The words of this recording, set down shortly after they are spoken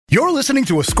You're listening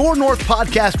to a Score North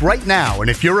podcast right now, and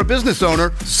if you're a business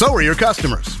owner, so are your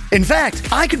customers. In fact,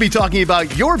 I could be talking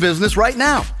about your business right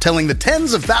now, telling the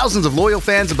tens of thousands of loyal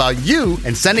fans about you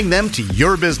and sending them to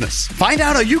your business. Find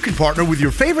out how you can partner with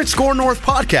your favorite Score North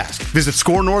podcast. Visit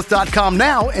scorenorth.com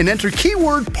now and enter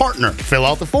keyword partner. Fill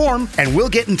out the form, and we'll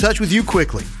get in touch with you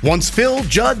quickly. Once Phil,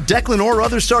 Judd, Declan, or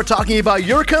others start talking about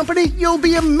your company, you'll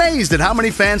be amazed at how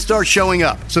many fans start showing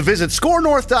up. So visit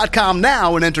scorenorth.com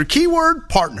now and enter keyword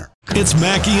partner. It's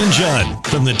Mackie and Judd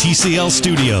from the TCL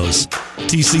Studios.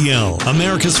 TCL,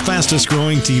 America's fastest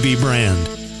growing TV brand.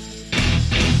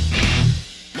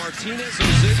 Martinez,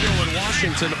 Ozigbo, and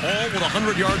Washington all with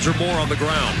 100 yards or more on the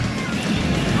ground.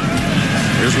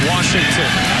 Here's Washington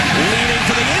leading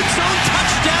for the end zone.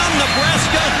 Touchdown,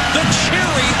 Nebraska. The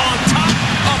cherry on top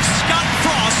of Scott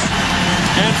Frost.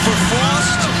 And for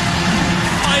Frost,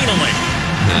 finally,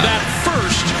 that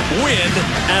first win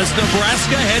as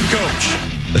Nebraska head coach.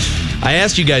 I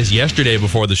asked you guys yesterday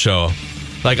before the show,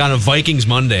 like on a Vikings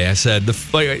Monday, I said,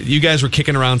 you guys were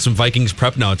kicking around some Vikings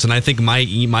prep notes, and I think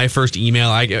my first email,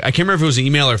 I can't remember if it was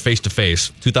email or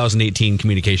face-to-face, 2018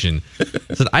 communication,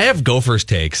 said, I have Gophers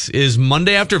takes. Is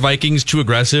Monday after Vikings too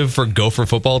aggressive for Gopher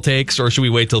football takes, or should we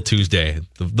wait till Tuesday?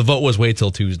 The vote was wait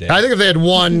till Tuesday. I think if they had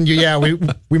won, yeah,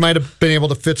 we might have been able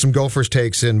to fit some Gophers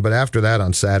takes in, but after that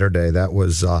on Saturday, that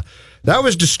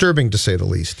was disturbing to say the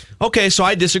least. Okay, so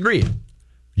I disagree.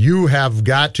 You have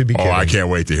got to be kidding. I can't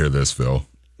wait to hear this, Phil.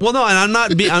 Well, no, and I'm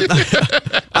not.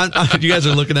 You guys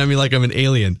are looking at me like I'm an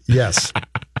alien. Yes,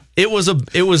 it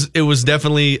was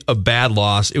definitely a bad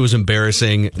loss. It was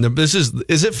embarrassing.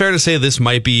 Is it fair to say this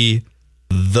might be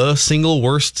the single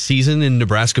worst season in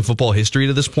Nebraska football history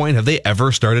to this point? Have they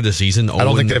ever started a season 0-6? I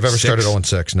don't think they've ever started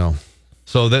 0-6. No.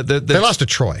 So they lost to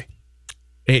Troy.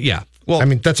 Yeah. Well, I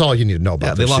mean that's all you need to know about.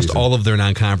 Yeah, they lost season. all of their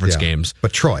non-conference games,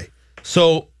 but Troy.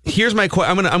 So here's my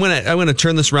question. I'm gonna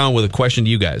turn this around with a question to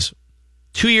you guys.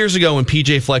 2 years ago, when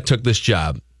PJ Fleck took this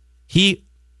job, he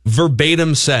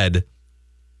verbatim said,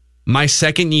 "My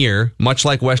second year, much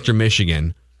like Western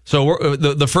Michigan." So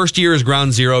the first year is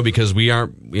ground zero because we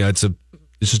aren't. It's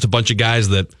just a bunch of guys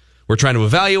that we're trying to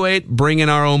evaluate, bring in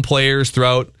our own players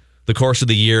throughout the course of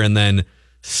the year, and then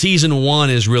season one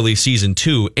is really season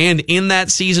two. And in that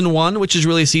season one, which is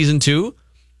really season two,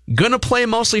 gonna play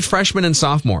mostly freshmen and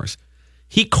sophomores.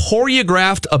 He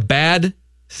choreographed a bad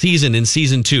season in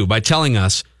season two by telling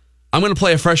us, I'm going to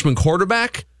play a freshman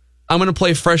quarterback. I'm going to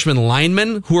play freshman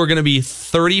linemen who are going to be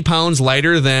 30 pounds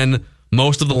lighter than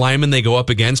most of the linemen they go up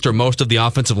against or most of the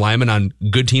offensive linemen on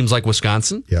good teams like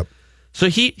Wisconsin. Yep. So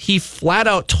he flat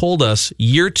out told us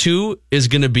year two is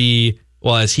going to be,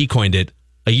 well, as he coined it,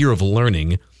 a year of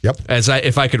learning. Yep.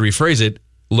 If I could rephrase it,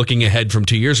 looking ahead from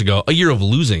 2 years ago, a year of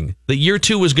losing. The year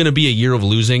two was going to be a year of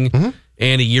losing. Mm-hmm.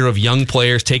 And a year of young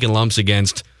players taking lumps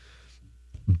against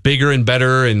bigger and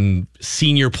better and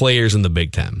senior players in the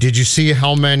Big Ten. Did you see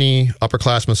how many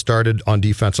upperclassmen started on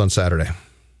defense on Saturday?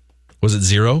 Was it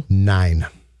 0? 9.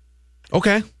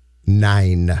 Okay.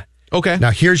 9. Okay.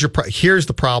 Now here's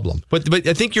the problem. But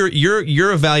I think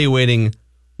you're evaluating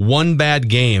one bad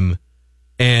game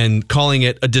and calling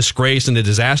it a disgrace and a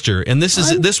disaster. And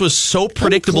this was so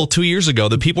predictable 2 years ago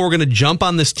that people were going to jump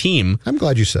on this team. I'm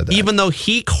glad you said that. Even though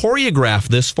he choreographed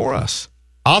this for us.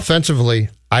 Offensively,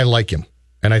 I like him.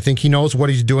 And I think he knows what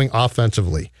he's doing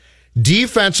offensively.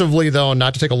 Defensively, though,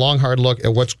 not to take a long, hard look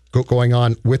at what's going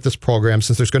on with this program,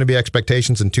 since there's going to be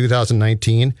expectations in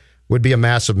 2019, would be a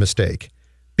massive mistake.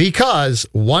 Because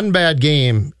one bad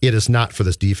game, it is not for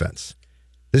this defense.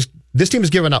 This team has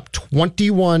given up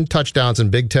 21 touchdowns in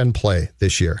Big Ten play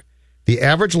this year. The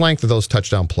average length of those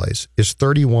touchdown plays is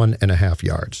 31 and a half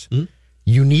yards. Mm-hmm.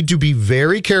 You need to be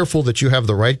very careful that you have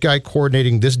the right guy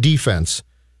coordinating this defense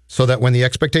so that when the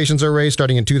expectations are raised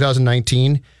starting in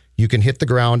 2019, you can hit the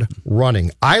ground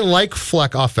running. I like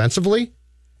Fleck offensively,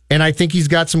 and I think he's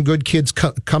got some good kids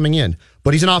coming in,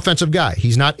 but he's an offensive guy.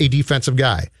 He's not a defensive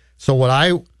guy. So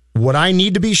what I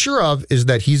need to be sure of is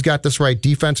that he's got this right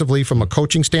defensively from a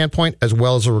coaching standpoint as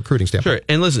well as a recruiting standpoint. Sure.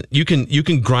 And listen, you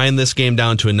can grind this game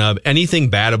down to a nub. Anything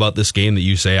bad about this game that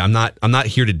you say, I'm not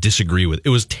here to disagree with. It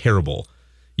was terrible.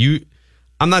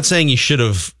 I'm not saying you should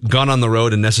have gone on the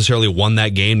road and necessarily won that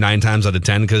game 9 times out of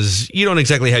 10 because you don't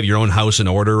exactly have your own house in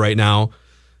order right now.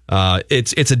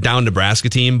 It's a down Nebraska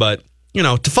team, but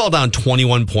to fall down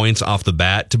 21 points off the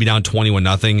bat, to be down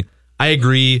 21-0, I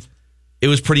agree. It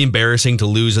was pretty embarrassing to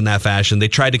lose in that fashion. They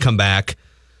tried to come back.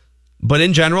 But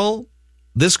in general,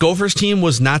 this Gophers team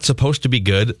was not supposed to be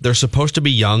good. They're supposed to be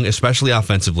young, especially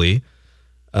offensively.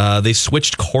 They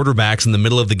switched quarterbacks in the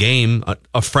middle of the game,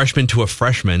 a freshman to a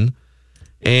freshman.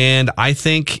 And I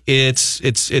think it's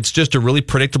just a really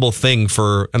predictable thing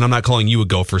and I'm not calling you a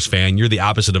Gophers fan. You're the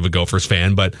opposite of a Gophers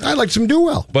fan, but I like them do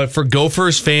well. But for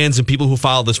Gophers fans and people who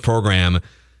follow this program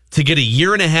to get a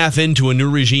year and a half into a new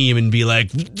regime and be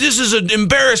like, this is an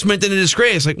embarrassment and a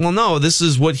disgrace. Like, well, no, this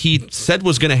is what he said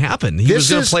was going to happen. He was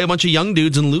going to play a bunch of young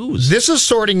dudes and lose. This is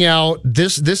sorting out.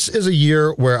 This is a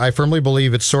year where I firmly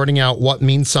believe it's sorting out what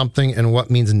means something and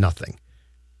what means nothing.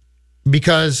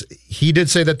 Because he did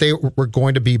say that they were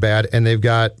going to be bad, and they've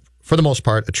got, for the most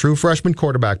part, a true freshman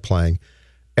quarterback playing.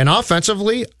 And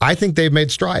offensively, I think they've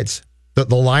made strides. The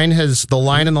line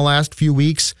in the last few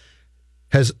weeks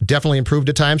has definitely improved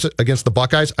at times against the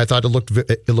Buckeyes. I thought it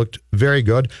looked very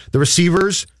good. The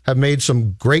receivers have made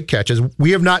some great catches.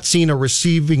 We have not seen a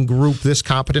receiving group this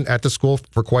competent at the school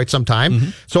for quite some time. Mm-hmm.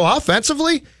 So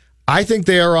offensively, I think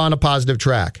they are on a positive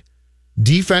track.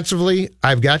 Defensively,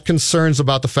 I've got concerns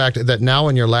about the fact that now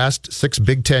in your last 6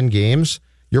 Big Ten games,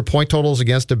 your point totals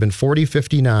against have been 40,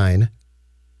 59,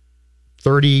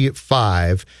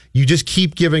 35. You just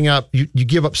keep giving up. You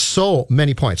give up so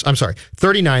many points. I'm sorry,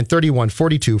 39, 31,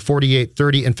 42, 48,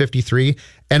 30, and 53.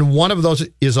 And one of those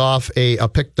is off a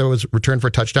pick that was returned for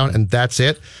a touchdown, and that's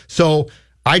it. So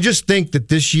I just think that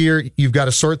this year you've got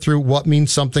to sort through what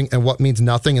means something and what means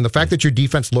nothing. And the fact that your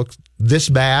defense looks this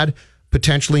bad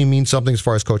potentially means something as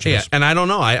far as coaching is. And I don't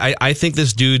know. I think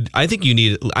this dude, I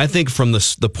think from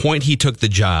the point he took the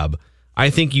job, I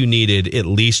think you needed at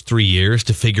least 3 years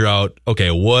to figure out, okay,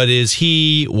 what is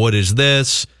he? What is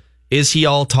this? Is he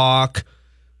all talk?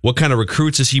 What kind of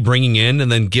recruits is he bringing in? And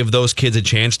then give those kids a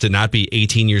chance to not be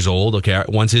 18 years old. Okay,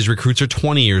 once his recruits are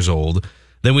 20 years old,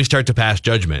 then we start to pass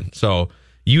judgment. So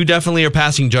you definitely are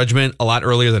passing judgment a lot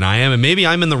earlier than I am. And maybe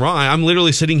I'm in the wrong. I'm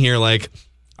literally sitting here like,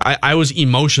 I was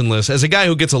emotionless. As a guy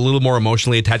who gets a little more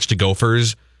emotionally attached to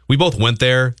Gophers, we both went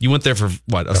there. You went there for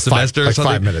what, a semester or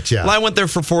something? 5 minutes, yeah. Well, I went there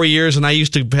for 4 years, and I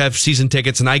used to have season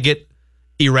tickets, and I get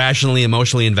irrationally,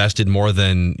 emotionally invested more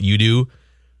than you do.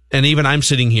 And even I'm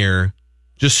sitting here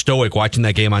just stoic watching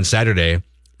that game on Saturday.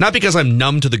 Not because I'm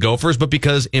numb to the Gophers, but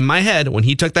because in my head, when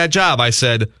he took that job, I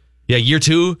said, yeah, year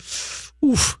 2,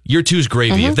 year 2's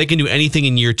gravy. Mm-hmm. If they can do anything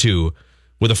in year 2,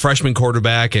 with a freshman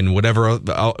quarterback and whatever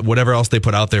else they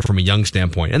put out there from a young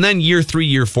standpoint. And then year 3,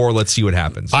 year 4, let's see what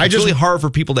happens. It's really hard for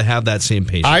people to have that same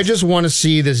patience. I just want to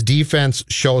see this defense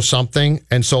show something,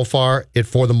 and so far, it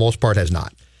for the most part has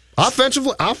not.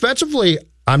 Offensively,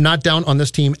 I'm not down on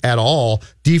this team at all.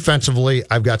 Defensively,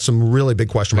 I've got some really big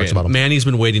question marks about them. Manny's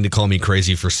been waiting to call me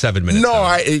crazy for 7 minutes.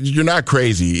 No, you're not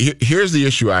crazy. Here's the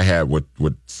issue I had with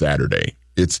Saturday.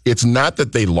 It's not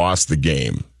that they lost the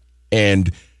game,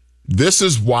 and this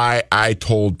is why I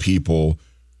told people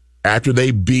after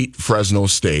they beat Fresno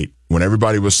State, when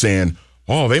everybody was saying,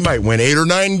 oh, they might win 8 or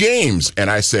 9 games. And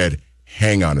I said,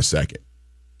 hang on a second.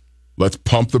 Let's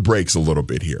pump the brakes a little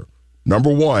bit here.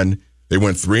 Number one, they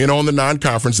went 3-0 in the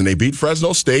non-conference, and they beat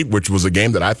Fresno State, which was a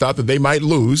game that I thought that they might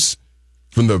lose.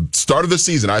 From the start of the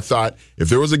season, I thought if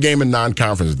there was a game in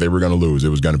non-conference that they were going to lose, it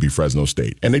was going to be Fresno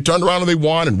State. And they turned around and they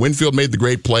won, and Winfield made the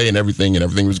great play and everything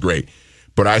was great.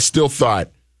 But I still thought,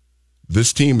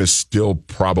 this team is still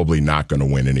probably not going to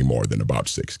win any more than about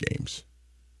 6 games.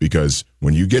 Because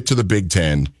when you get to the Big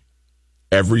Ten,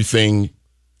 everything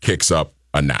kicks up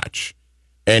a notch.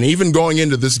 And even going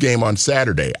into this game on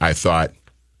Saturday, I thought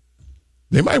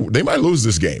they might lose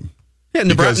this game. Yeah,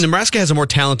 Nebraska has a more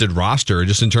talented roster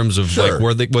just in terms of like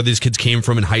where these kids came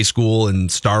from in high school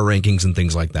and star rankings and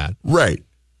things like that. Right.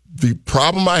 The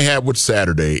problem I had with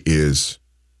Saturday is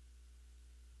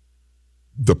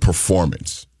the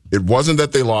performance. It wasn't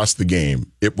that they lost the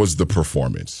game. It was the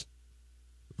performance.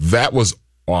 That was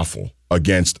awful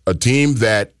against a team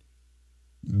that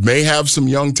may have some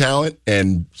young talent,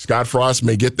 and Scott Frost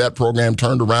may get that program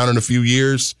turned around in a few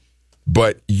years,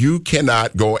 but you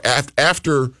cannot go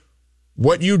after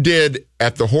what you did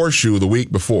at the Horseshoe the week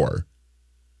before,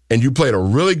 and you played a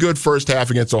really good first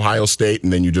half against Ohio State,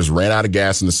 and then you just ran out of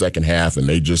gas in the second half, and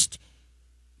they just,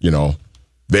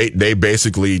 They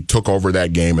basically took over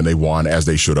that game and they won as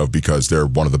they should have because they're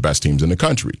one of the best teams in the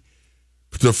country.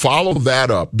 To follow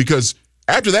that up, because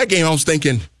after that game I was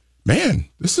thinking, man,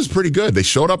 this is pretty good. They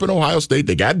showed up in Ohio State.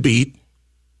 They got beat,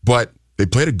 but they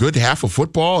played a good half of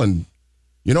football, and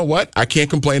you know what? I can't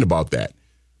complain about that.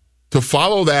 To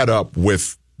follow that up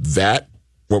with that,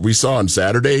 what we saw on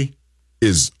Saturday,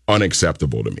 is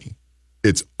unacceptable to me.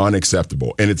 It's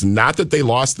unacceptable. And it's not that they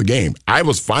lost the game. I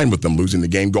was fine with them losing the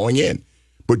game going in.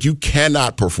 But you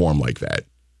cannot perform like that.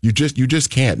 You just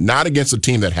can't. Not against a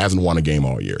team that hasn't won a game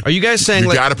all year. Are you guys saying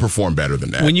you got to perform better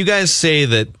than that? When you guys say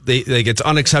that it's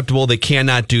unacceptable, they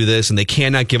cannot do this, and they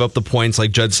cannot give up the points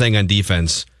like Judd's saying on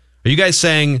defense, are you guys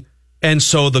saying And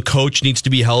so the coach needs to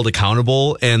be held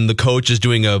accountable, and the coach is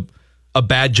doing a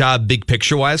bad job big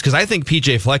picture wise, because I think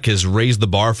PJ Fleck has raised the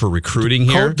bar for recruiting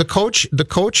here. The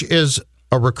coach is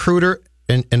a recruiter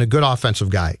and a good offensive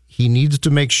guy. He needs to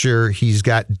make sure he's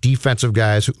got defensive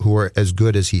guys who are as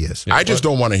good as he is. I just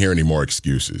don't want to hear any more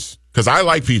excuses, because I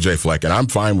like PJ Fleck and I'm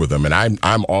fine with him, and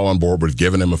I'm all on board with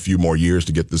giving him a few more years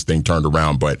to get this thing turned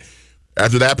around. But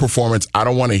after that performance, I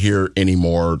don't want to hear any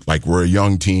more like we're a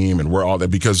young team and we're all that,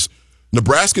 because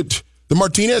Nebraska, the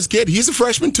Martinez kid, he's a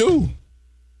freshman too.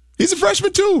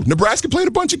 Nebraska played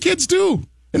a bunch of kids too,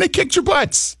 and they kicked your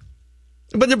butts.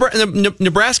 But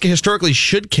Nebraska historically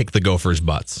should kick the Gophers'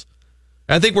 butts.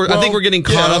 I think we're getting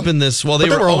caught up in this. Well, they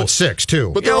were 0-6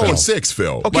 too. But they're 0-6,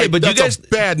 Phil. Okay, but that's you guys, a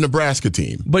bad Nebraska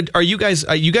team. But are you guys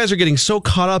are getting so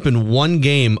caught up in one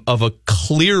game of a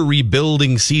clear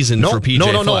rebuilding season for PJ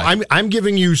Fleck? No. I'm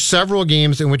giving you several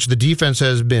games in which the defense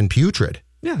has been putrid.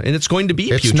 Yeah, and it's going to be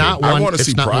putrid. I want to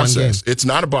see process. It's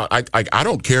not about. I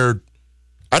don't care.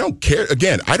 I don't care.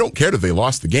 Again, I don't care that they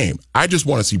lost the game. I just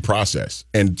want to see process.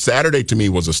 And Saturday, to me,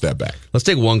 was a step back. Let's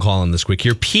take one call on this quick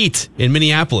here. Pete in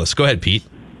Minneapolis. Go ahead, Pete.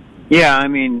 Yeah, I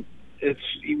mean,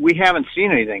 we haven't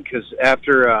seen anything, because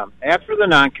after the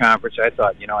non-conference, I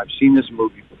thought, I've seen this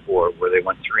movie before where they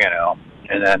went 3-0,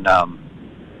 and then,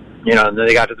 and then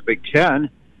they got to the Big Ten,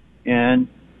 and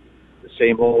the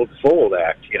same old fold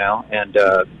act, and,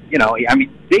 I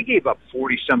mean, they gave up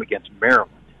 40-some against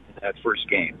Maryland in that first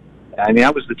game. I mean,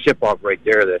 that was the tip-off right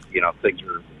there that, things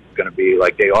were going to be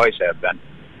like they always have been.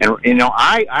 And,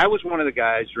 I was one of the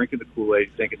guys drinking the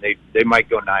Kool-Aid thinking they might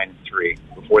go 9-3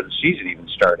 before the season even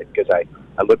started, because I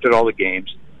looked at all the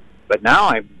games. But now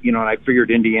I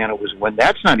figured Indiana was win.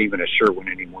 That's not even a sure win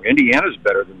anymore. Indiana's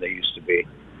better than they used to be,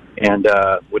 and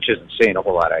which isn't saying a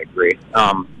whole lot, I agree.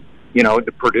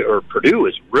 Purdue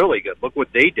is really good. Look what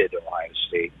they did to Ohio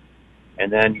State.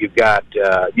 And then you've got,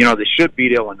 they should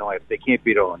beat Illinois. If they can't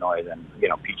beat Illinois, then,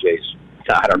 PJ's,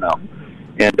 I don't know.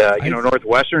 And,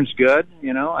 Northwestern's good,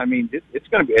 I mean, it's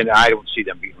going to be, and I don't see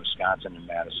them beating Wisconsin and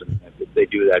Madison. If they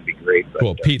do, that'd be great. But,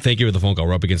 cool. Pete, thank you for the phone call.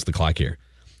 We're up against the clock here.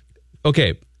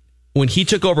 Okay. When he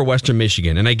took over Western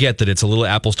Michigan, and I get that it's a little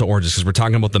apples to oranges because we're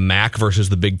talking about the MAC versus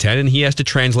the Big Ten, and he has to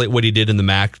translate what he did in the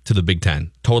MAC to the Big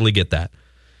Ten. Totally get that.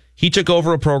 He took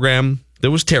over a program that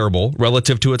was terrible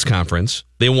relative to its conference.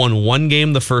 They won one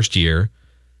game the first year,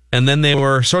 and then they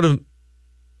were sort of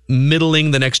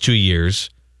middling the next 2 years.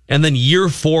 And then year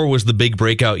 4 was the big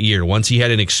breakout year. Once he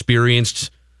had an experienced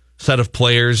set of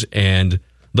players, and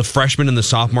the freshmen and the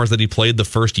sophomores that he played the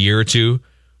first year or two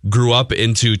grew up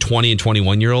into 20 and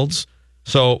 21-year-olds.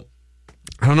 So,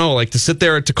 I don't know, like to sit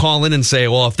there to call in and say,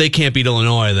 well, if they can't beat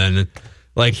Illinois, then...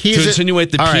 Like, to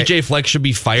insinuate that PJ Fleck should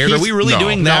be fired? Are we really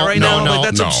doing that right now? Like,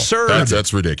 that's absurd.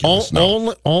 That's ridiculous.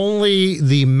 Only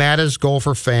the maddest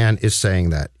Gopher fan is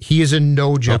saying that. He is in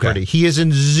no jeopardy. Okay. He is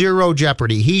in zero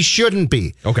jeopardy. He shouldn't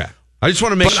be. Okay. I just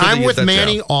want to make sure I'm with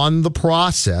Manny on the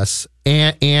process,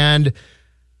 and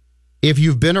if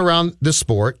you've been around the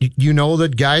sport, you know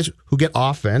that guys who get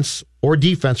offense or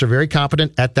defense are very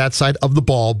competent at that side of the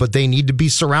ball, but they need to be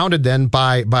surrounded then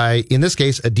by in this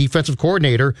case, a defensive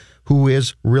coordinator who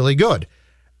is really good.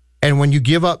 And when you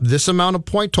give up this amount of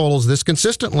point totals this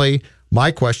consistently,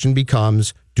 my question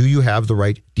becomes, do you have the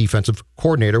right defensive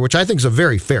coordinator? Which I think is a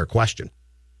very fair question.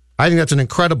 I think that's an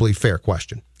incredibly fair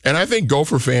question. And I think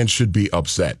Gopher fans should be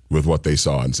upset with what they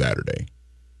saw on Saturday.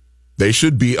 They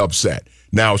should be upset.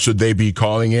 Now, should they be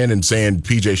calling in and saying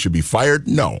PJ should be fired?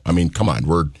 No. I mean, come on.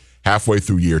 We're halfway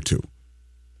through year 2.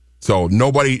 So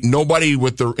nobody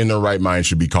in their right mind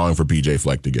should be calling for PJ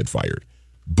Fleck to get fired.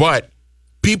 But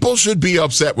people should be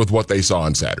upset with what they saw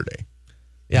on Saturday.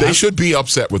 Yeah, they should be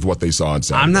upset with what they saw on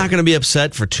Saturday. I'm not going to be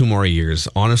upset for 2 more years,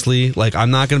 honestly. Like,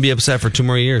 I'm not going to be upset for 2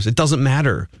 more years. It doesn't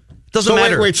matter. It doesn't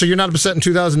matter. Wait, so you're not upset in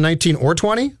 2019 or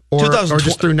 20? Or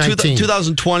just through 19?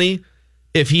 2020,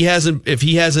 if he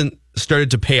hasn't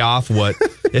started to pay off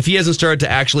if he hasn't started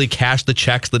to actually cash the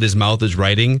checks that his mouth is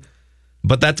writing,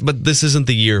 but this isn't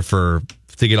the year to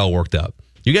get all worked up.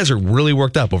 You guys are really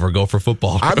worked up over Gopher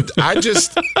football. I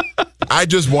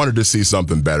just wanted to see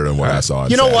something better than what I saw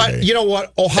on Saturday. You know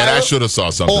what? And I should have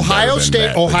saw something Ohio better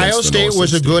than Ohio State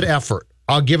was a good effort.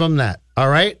 I'll give them that. All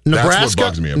right? That's what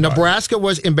bugs me about Nebraska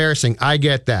was embarrassing. I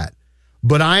get that.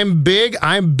 But I'm big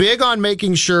on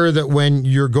making sure that when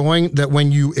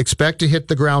you expect to hit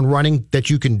the ground running,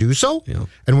 that you can do so. Yeah.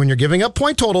 And when you're giving up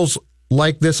point totals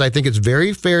like this, I think it's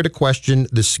very fair to question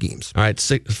the schemes. All right,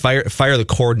 fire the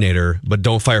coordinator, but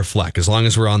don't fire Fleck, as long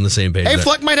as we're on the same page. Hey,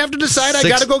 Fleck might have to decide I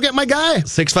got to go get my guy.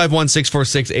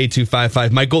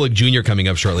 651-646-8255. Mike Golick Jr. coming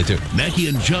up shortly, too. Mackey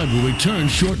and Judd will return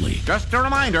shortly. Just a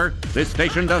reminder, this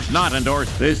station does not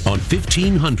endorse this. On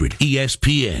 1500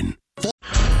 ESPN.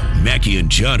 Mackey and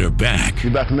Judd are back.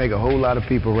 You're about to make a whole lot of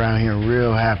people around here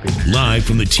real happy. Live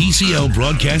from the TCL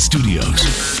broadcast studios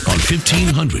on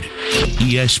 1500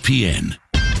 ESPN.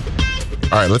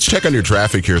 All right, let's check on your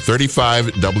traffic here.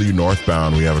 35W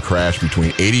northbound, we have a crash between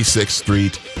 86th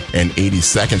Street and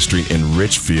 82nd Street in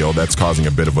Richfield. That's causing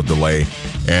a bit of a delay.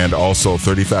 And also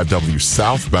 35W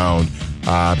southbound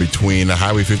between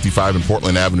Highway 55 and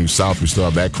Portland Avenue South. We still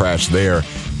have that crash there.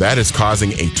 That is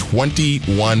causing a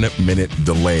 21-minute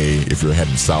delay if you're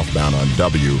headed southbound on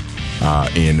W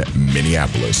in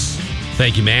Minneapolis.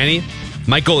 Thank you, Manny.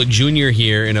 Mike Golick Jr.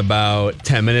 here in about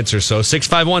 10 minutes or so.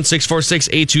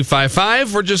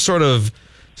 651-646-8255. We're just sort of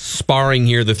sparring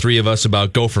here, the three of us,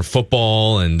 about Gopher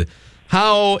football and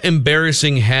how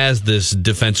embarrassing has this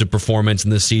defensive performance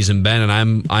in this season been.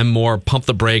 And I'm more pump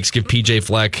the brakes, give PJ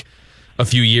Fleck a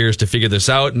few years to figure this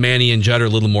out. Manny and Judd are a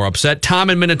little more upset. Tom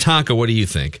in Minnetonka, what do you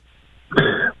think?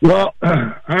 Well,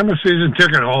 I'm a season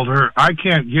ticket holder. I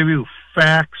can't give you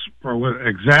facts or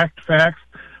exact facts,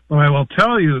 but I will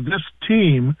tell you this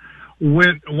team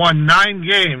won 9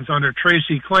 games under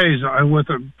Tracy Claeys with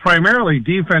primarily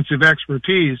defensive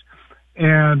expertise,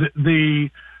 and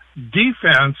the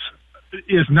defense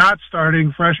is not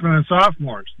starting freshmen and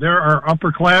sophomores. There are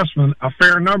upperclassmen, a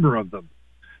fair number of them.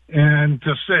 And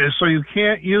to say, so you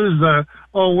can't use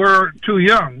we're too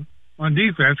young on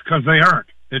defense, because they aren't.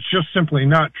 It's just simply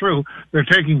not true. They're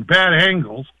taking bad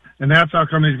angles, and that's how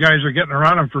come these guys are getting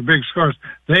around them for big scores.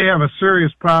 They have a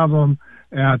serious problem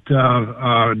at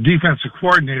defensive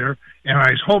coordinator, and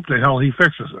I hope to hell he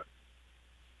fixes it.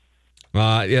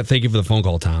 Yeah, thank you for the phone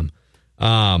call, Tom.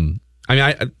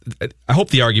 I hope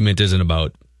the argument isn't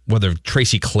about whether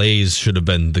Tracy Claeys should have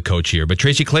been the coach here, but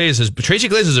Tracy Claeys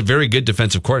is a very good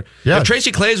defensive coordinator. Yeah. If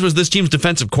Tracy Claeys was this team's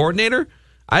defensive coordinator,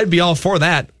 I'd be all for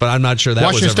that, but I'm not sure that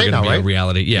Washington was ever going to be a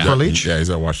reality. Yeah. He's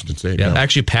at Washington State. Yeah,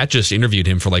 actually, Pat just interviewed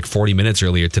him for like 40 minutes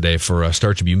earlier today for a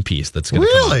Star Tribune piece. That's going to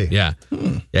really, come out.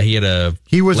 Yeah, yeah.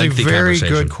 He was a very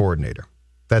good coordinator.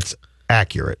 That's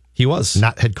accurate. He was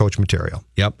not head coach material.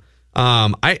 Yep.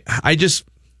 I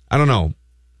don't know.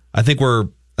 I think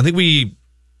we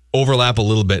overlap a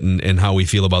little bit in how we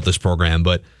feel about this program,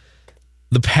 but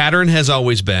the pattern has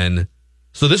always been,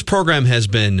 so this program has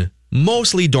been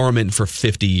mostly dormant for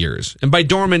 50 years. And by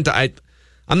dormant,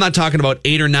 I'm not talking about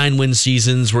 8 or 9 win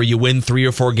seasons where you win 3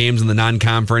 or 4 games in the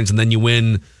non-conference and then you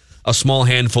win a small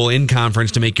handful in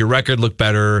conference to make your record look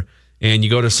better and you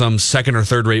go to some second or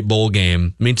third rate bowl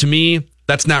game. I mean, to me,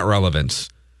 that's not relevant.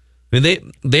 I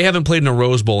mean, they haven't played in a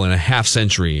Rose Bowl in a half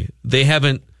century. They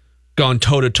haven't gone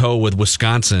toe-to-toe with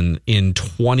Wisconsin in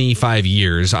 25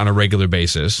 years on a regular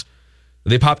basis.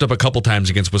 They popped up a couple times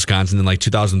against Wisconsin in like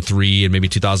 2003 and maybe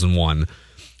 2001.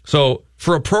 So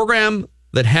for a program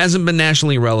that hasn't been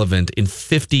nationally relevant in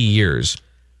 50 years,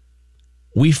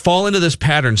 we fall into this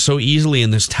pattern so easily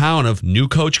in this town of new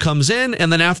coach comes in, and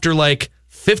then after like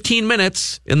 15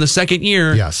 minutes in the second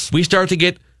year, we start to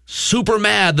get super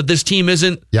mad that this team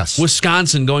isn't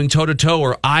Wisconsin going toe-to-toe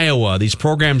or Iowa, these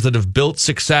programs that have built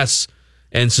success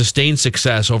and sustained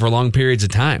success over long periods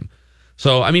of time.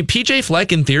 So, I mean, PJ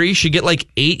Fleck, in theory, should get like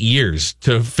 8 years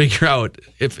to figure out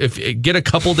if get a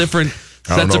couple different sets of classes.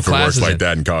 I don't know if it works like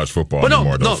that in college football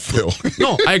anymore, though, Phil.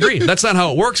 No, I agree. That's not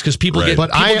how it works, because people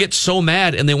get so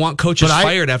mad and they want coaches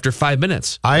fired after 5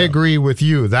 minutes. I agree with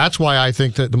you. That's why I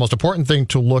think that the most important thing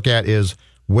to look at is,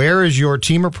 where is your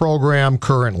team or program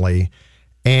currently?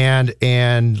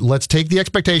 And let's take the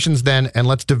expectations then, and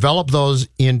let's develop those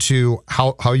into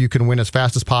how you can win as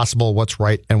fast as possible, what's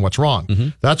right and what's wrong. Mm-hmm.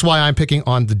 That's why I'm picking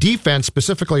on the defense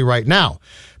specifically right now,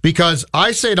 because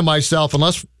I say to myself,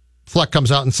 unless Fleck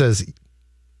comes out and says,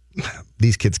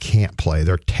 these kids can't play,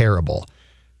 they're terrible,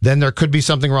 then there could be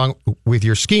something wrong with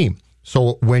your scheme.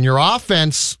 So when your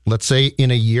offense, let's say in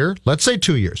a year, let's say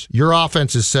 2 years, your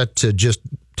offense is set to just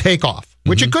take off,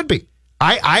 which it could be.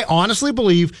 I honestly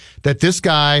believe that this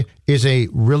guy is a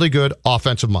really good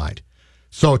offensive mind.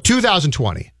 So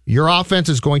 2020, your offense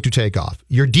is going to take off.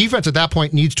 Your defense at that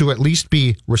point needs to at least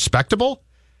be respectable.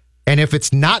 And if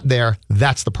it's not there,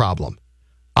 that's the problem.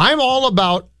 I'm all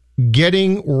about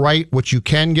getting right what you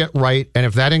can get right. And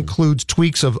if that includes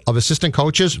tweaks of assistant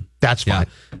coaches, that's fine.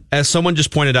 Yeah. As someone just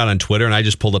pointed out on Twitter, and I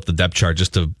just pulled up the depth chart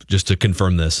just to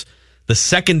confirm this, the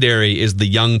secondary is the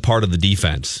young part of the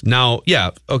defense. Now,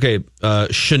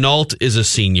 Chenault is a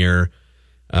senior.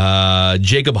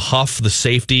 Jacob Huff, the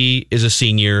safety, is a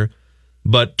senior.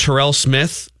 But Terrell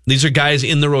Smith, these are guys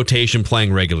in the rotation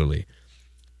playing regularly.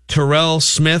 Terrell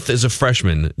Smith is a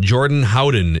freshman. Jordan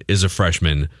Howden is a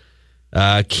freshman.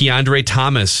 Keandre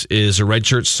Thomas is a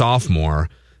redshirt sophomore.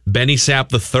 Benny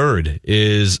Sapp III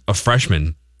is a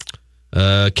freshman.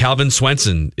 Calvin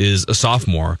Swenson is a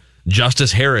sophomore.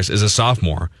 Justice Harris is a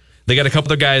sophomore. They got a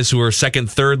couple of guys who are second,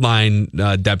 third line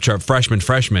depth chart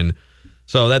freshmen.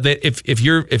 So that if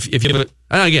you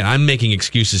again, I'm making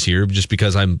excuses here just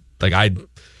because I'm like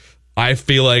I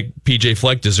feel like PJ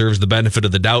Fleck deserves the benefit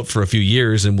of the doubt for a few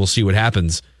years, and we'll see what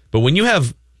happens. But when you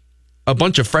have a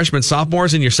bunch of freshmen,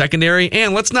 sophomores in your secondary,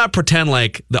 and let's not pretend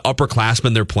like the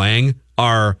upperclassmen they're playing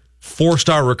are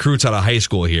 4-star recruits out of high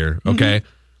school here, okay? Mm-hmm.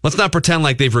 Let's not pretend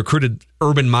like they've recruited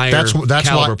Urban Meyer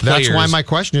caliber players. That's why my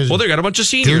question is, well, they got a bunch of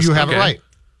seniors. Do you have it right?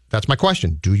 That's my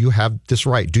question. Do you have this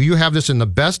right? Do you have this in the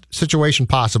best situation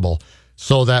possible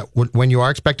so that when you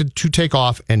are expected to take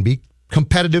off and be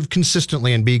competitive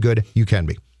consistently and be good, you can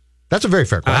be? That's a very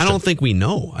fair question. I don't think we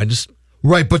know.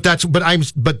 Right, but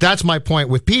that's my point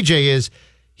with PJ is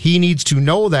he needs to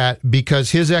know that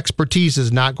because his expertise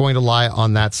is not going to lie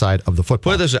on that side of the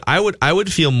football. I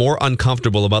would feel more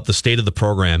uncomfortable about the state of the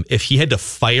program if he had to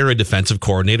fire a defensive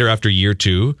coordinator after year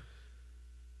 2.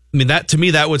 I mean, that to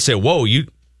me that would say, whoa, you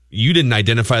didn't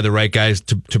identify the right guys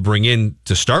to bring in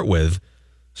to start with.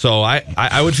 So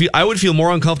I would feel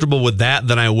more uncomfortable with that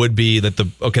than I would be that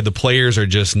the players are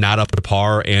just not up to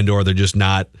par or they're just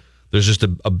not. There's just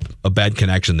a bad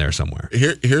connection there somewhere.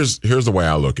 Here's the way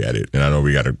I look at it, and I know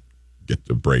we got to get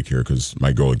the break here because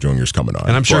Mike Golic Jr. is coming on,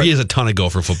 and I'm sure he has a ton of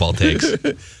Gopher football takes.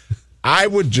 I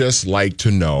would just like to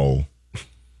know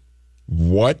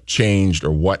what changed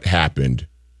or what happened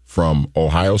from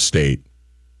Ohio State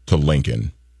to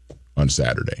Lincoln on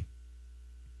Saturday.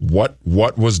 What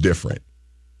was different?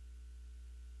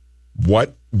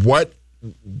 What?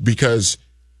 Because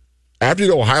after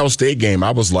the Ohio State game,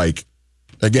 I was like,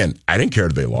 again, I didn't care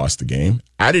if they lost the game.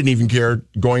 I didn't even care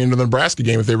going into the Nebraska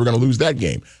game if they were going to lose that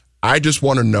game. I just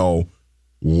want to know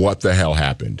what the hell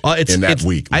happened in that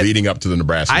week leading up to the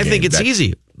Nebraska game. I think it's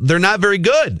easy. They're not very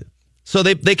good. So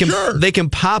they can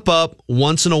pop up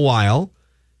once in a while,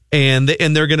 and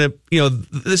they're going to,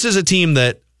 this is a team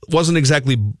that wasn't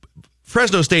exactly,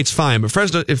 Fresno State's fine, but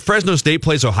if Fresno State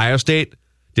plays Ohio State,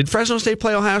 did Fresno State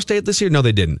play Ohio State this year? No,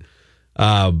 they didn't.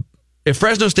 If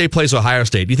Fresno State plays Ohio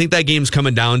State, do you think that game's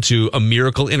coming down to a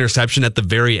miracle interception at the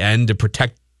very end to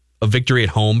protect a victory at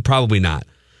home? Probably not.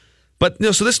 But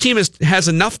so this team has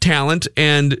enough talent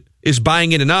and is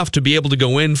buying in enough to be able to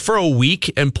go in for a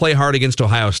week and play hard against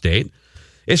Ohio State.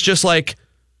 It's just like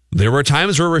there were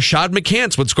times where Rashad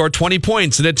McCants would score 20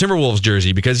 points in a Timberwolves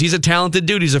jersey because he's a talented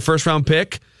dude. He's a first-round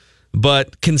pick.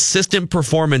 But consistent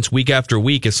performance week after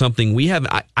week is something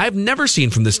I've never seen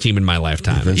from this team in my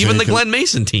lifetime. Even the Glenn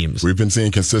Mason teams. We've been seeing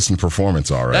consistent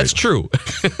performance, all right. That's true.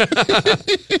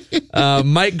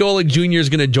 Mike Golic Jr. is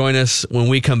going to join us when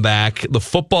we come back. The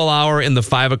football hour in the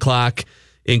 5 o'clock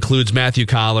includes Matthew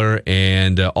Collar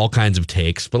and all kinds of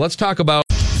takes. But let's talk about...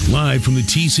 Live from the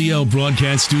TCL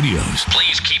broadcast studios.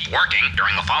 Please keep working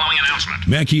during the following announcement.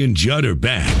 Mackey and Judd are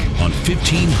back on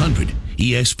 1500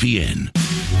 ESPN.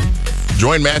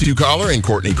 Join Matthew Collar and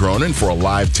Courtney Cronin for a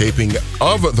live taping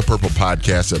of the Purple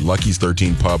Podcast at Lucky's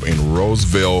 13 Pub in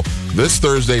Roseville this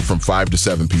Thursday from 5 to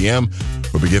 7 p.m.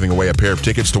 We'll be giving away a pair of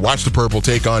tickets to watch the Purple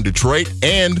take on Detroit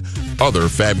and other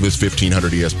fabulous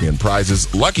 1500 ESPN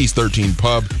prizes. Lucky's 13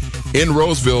 Pub in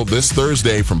Roseville this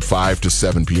Thursday from 5 to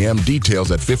 7 p.m. Details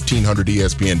at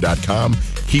 1500ESPN.com.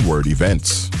 Keyword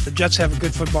events. The Jets have a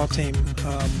good football team.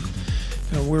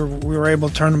 We were able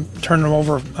to turn them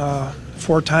over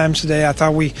 4 times today. I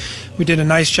thought we did a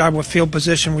nice job with field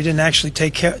position. We didn't actually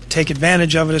take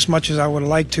advantage of it as much as I would have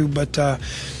liked to, but the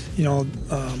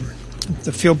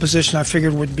field position I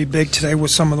figured would be big today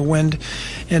with some of the wind.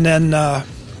 And then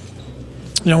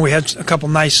we had a couple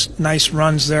nice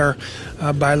runs there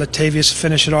by Latavius to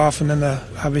finish it off, and then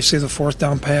obviously the 4th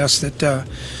down pass that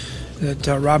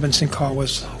Robinson caught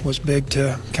was big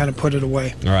to kind of put it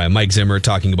away. All right, Mike Zimmer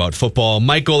talking about football.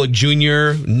 Mike Golic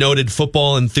Jr., noted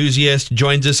football enthusiast,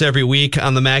 joins us every week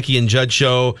on the Mackey and Judd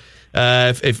Show.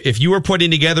 If you were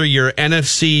putting together your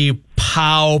NFC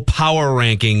power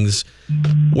rankings,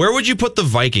 where would you put the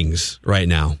Vikings right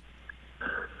now?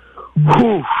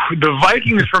 The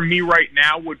Vikings for me right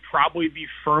now would probably be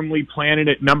firmly planted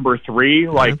at number 3.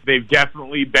 Like, they've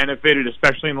definitely benefited,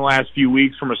 especially in the last few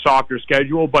weeks, from a softer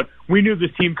schedule. But we knew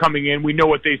this team coming in. We know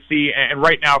what they see. And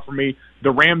right now, for me,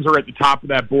 the Rams are at the top of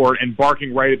that board, and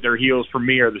barking right at their heels for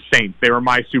me are the Saints. They were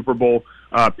my Super Bowl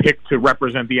picked to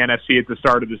represent the NFC at the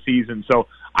start of the season. So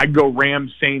I'd go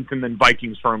Rams, Saints, and then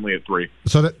Vikings firmly at 3.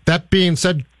 So that being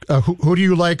said, who do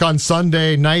you like on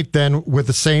Sunday night then with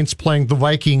the Saints playing the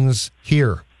Vikings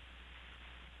here?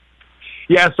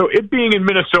 Yeah, so it being in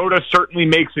Minnesota certainly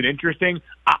makes it interesting.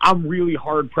 I'm really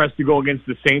hard-pressed to go against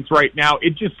the Saints right now.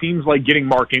 It just seems like getting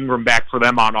Mark Ingram back for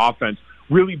them on offense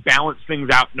really balance things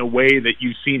out in a way that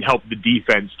you've seen help the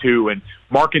defense too. And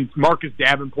Marcus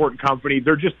Davenport and company,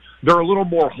 they're a little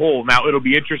more whole. Now, it'll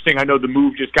be interesting. I know the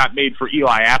move just got made for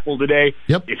Eli Apple today.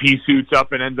 Yep. If he suits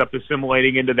up and ends up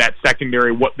assimilating into that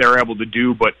secondary, what they're able to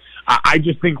do. But I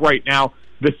just think right now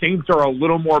the Saints are a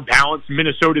little more balanced.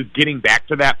 Minnesota's getting back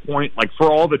to that point. Like, for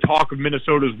all the talk of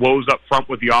Minnesota's woes up front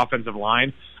with the offensive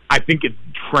line, I think it's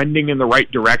trending in the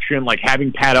right direction. Like,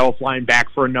 having Pat Elflein back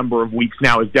for a number of weeks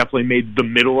now has definitely made the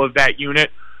middle of that unit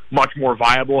much more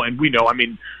viable. And we know, I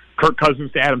mean, Kirk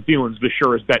Cousins to Adam Thielen's the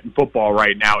surest bet in football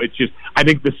right now. It's just, I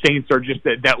think the Saints are just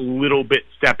that little bit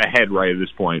step ahead right at this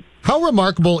point. How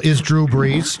remarkable is Drew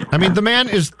Brees? I mean, the man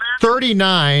is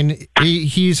 39.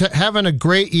 He's having a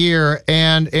great year,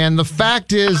 and the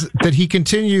fact is that he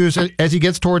continues, as he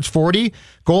gets towards 40,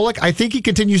 Golic, I think he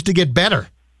continues to get better.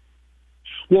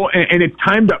 Well, and it's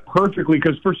timed up perfectly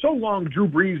because for so long, Drew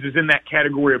Brees is in that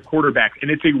category of quarterbacks,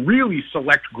 and it's a really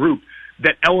select group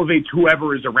that elevates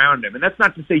whoever is around him. And that's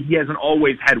not to say he hasn't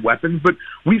always had weapons, but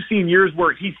we've seen years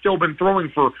where he's still been throwing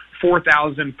for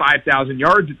 4,000, 5,000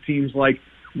 yards, it seems like,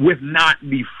 with not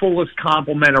the fullest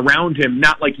complement around him,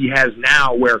 not like he has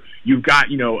now where you've got,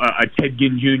 a Ted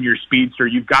Ginn Jr. speedster,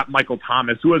 you've got Michael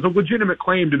Thomas, who has a legitimate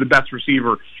claim to the best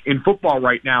receiver in football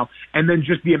right now, and then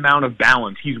just the amount of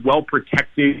balance. He's well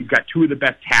protected. He's got 2 of the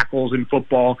best tackles in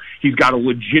football. He's got a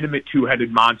legitimate 2-headed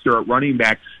monster at running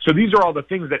back. So these are all the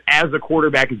things that as a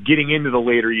quarterback is getting into the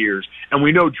later years, and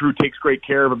we know Drew takes great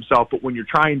care of himself, but when you're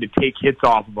trying to take hits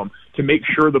off of him to make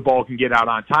sure the ball can get out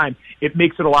on time, it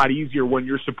makes it a lot easier when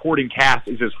your supporting cast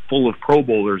is as full of Pro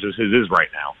Bowlers as his is right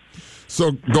now.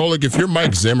 So, Golic, if you're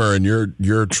Mike Zimmer and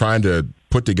you're trying to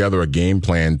put together a game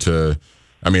plan to,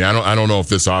 I mean, I don't know if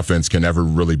this offense can ever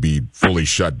really be fully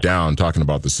shut down, talking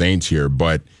about the Saints here,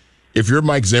 but if you're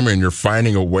Mike Zimmer and you're trying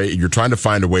to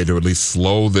find a way to at least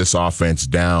slow this offense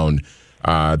down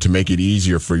to make it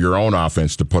easier for your own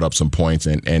offense to put up some points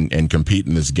and compete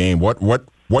in this game,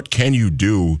 what can you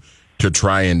do to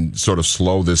try and sort of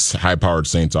slow this high-powered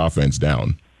Saints offense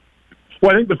down?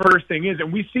 Well, I think the first thing is,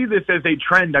 and we see this as a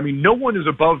trend, I mean, no one is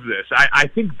above this. I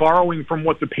think borrowing from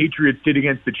what the Patriots did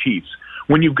against the Chiefs,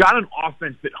 when you've got an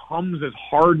offense that hums as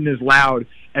hard and as loud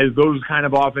as those kind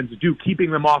of offenses do, keeping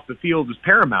them off the field is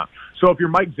paramount. So if you're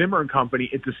Mike Zimmer and company,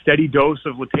 it's a steady dose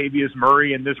of Latavius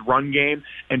Murray in this run game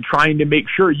and trying to make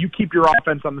sure you keep your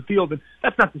offense on the field. And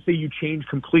that's not to say you change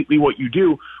completely what you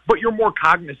do, but you're more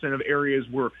cognizant of areas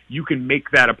where you can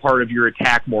make that a part of your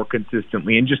attack more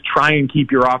consistently and just try and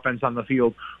keep your offense on the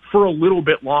field for a little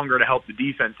bit longer to help the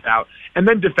defense out. And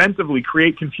then defensively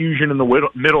create confusion in the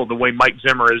middle the way Mike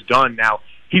Zimmer has done. Now,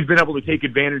 he's been able to take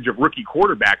advantage of rookie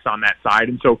quarterbacks on that side.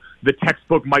 And so the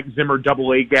textbook Mike Zimmer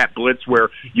double A gap blitz where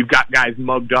you've got guys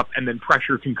mugged up and then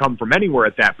pressure can come from anywhere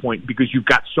at that point because you've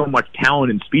got so much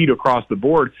talent and speed across the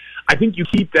board. I think you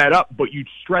keep that up, but you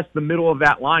stress the middle of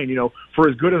that line. For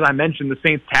as good as I mentioned the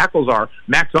Saints tackles are,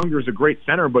 Max Unger is a great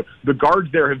center, but the guards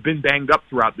there have been banged up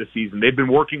throughout this season. They've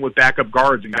been working with backup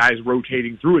guards and guys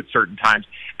rotating through at certain times.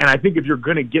 And I think if you're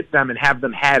going to get them and have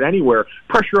them had anywhere,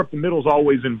 pressure up the middle is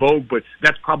always in vogue, but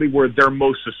that's probably where they're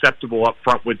most susceptible up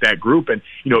front with that group. And,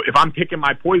 if I'm picking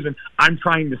my poison, I'm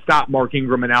trying to stop Mark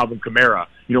Ingram and Alvin Kamara.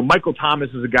 Michael Thomas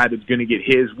is a guy that's going to get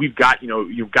his. We've got,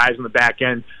 guys on the back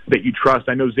end that you trust.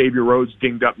 I know Xavier Rhodes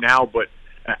dinged up now, but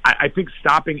I think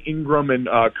stopping Ingram and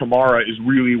Kamara is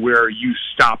really where you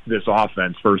stop this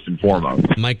offense first and foremost.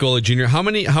 Mike Golic Jr., how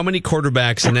many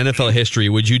quarterbacks in NFL history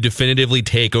would you definitively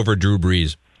take over Drew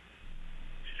Brees?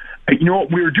 We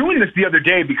were doing this the other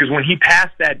day because when he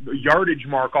passed that yardage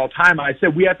mark all time, I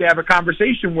said we have to have a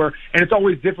conversation where, and it's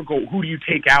always difficult, who do you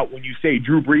take out when you say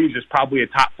Drew Brees is probably a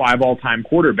top 5 all-time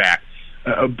quarterback?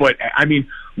 But, I mean,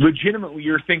 legitimately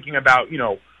you're thinking about,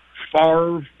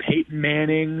 Favre, Peyton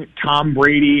Manning, Tom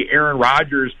Brady, Aaron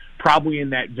Rodgers, probably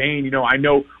in that vein. I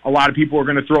know a lot of people are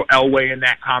going to throw Elway in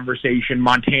that conversation.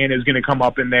 Montana is going to come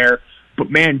up in there. But,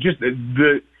 man, just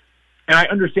and I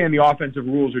understand the offensive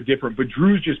rules are different, but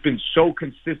Drew's just been so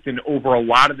consistent over a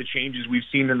lot of the changes we've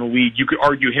seen in the league. You could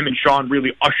argue him and Sean really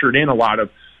ushered in a lot of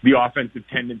the offensive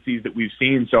tendencies that we've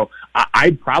seen. So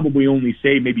I'd probably only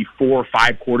say maybe 4 or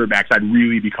 5 quarterbacks I'd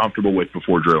really be comfortable with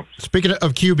before Drew. Speaking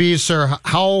of QBs, sir,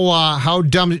 how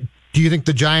dumb do you think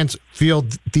the Giants feel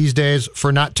these days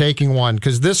for not taking one?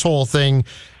 Because this whole thing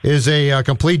is a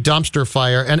complete dumpster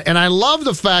fire. And I love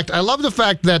the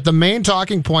fact that the main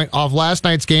talking point of last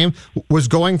night's game was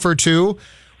going for 2,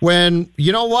 when,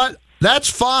 you know what? That's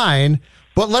fine.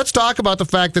 But let's talk about the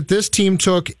fact that this team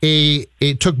took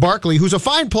Barkley, who's a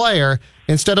fine player,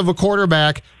 instead of a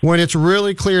quarterback, when it's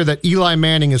really clear that Eli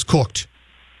Manning is cooked.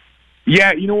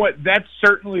 Yeah, you know what? That's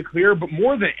certainly clear, but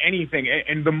more than anything,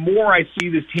 and the more I see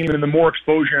this team and the more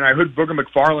exposure, and I heard Booger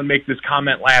McFarland make this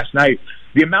comment last night,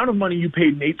 the amount of money you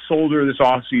paid Nate Solder this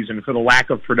offseason for the lack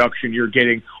of production you're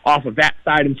getting off of that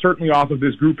side and certainly off of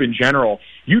this group in general,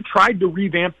 you tried to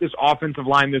revamp this offensive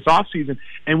line this offseason,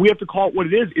 and we have to call it what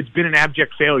it is. It's been an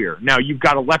abject failure. Now, you've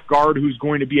got a left guard who's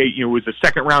going to be was a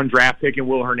second-round draft pick in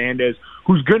Will Hernandez,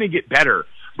 who's going to get better.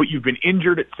 But you've been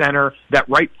injured at center. That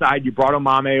right side, you brought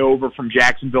Omame over from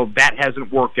Jacksonville. That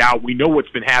hasn't worked out. We know what's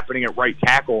been happening at right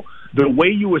tackle. The way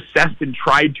you assessed and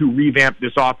tried to revamp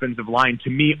this offensive line, to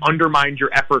me, undermines your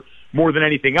effort more than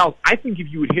anything else. I think if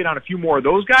you would hit on a few more of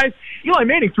those guys, Eli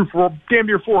Manning threw for damn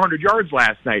near 400 yards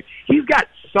last night. He's got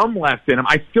some left in him.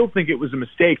 I still think it was a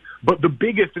mistake, but the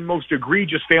biggest and most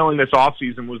egregious failing this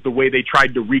offseason was the way they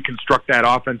tried to reconstruct that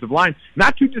offensive line.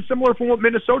 Not too dissimilar from what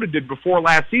Minnesota did before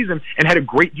last season and had a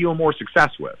great deal more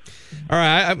success with. All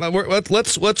right,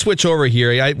 let's switch over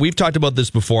here. We've talked about this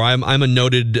before. I'm a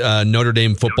noted Notre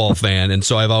Dame football fan, and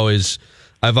so I've always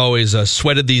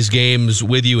sweated these games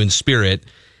with you in spirit.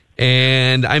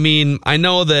 And I mean, I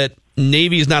know that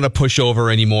Navy's not a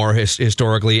pushover anymore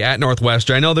historically at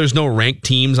Northwestern. I know there's no ranked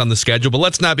teams on the schedule,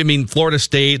 but Florida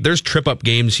State, there's trip-up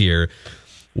games here.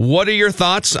 What are your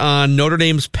thoughts on Notre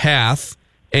Dame's path,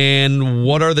 and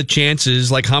what are the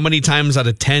chances, like how many times out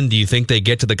of 10 do you think they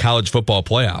get to the college football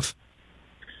playoff?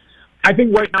 I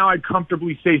think right now I'd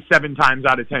comfortably say 7 times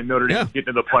out of 10 Notre Dame get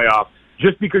to the playoff.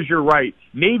 Just because you're right,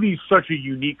 Navy's such a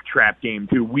unique trap game,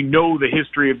 too. We know the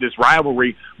history of this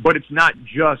rivalry, but it's not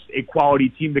just a quality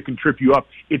team that can trip you up.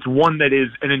 It's one that is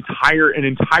an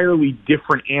entirely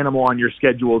different animal on your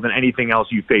schedule than anything else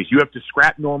you face. You have to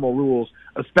scrap normal rules,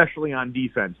 especially on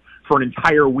defense, for an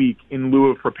entire week in lieu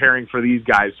of preparing for these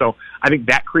guys. So I think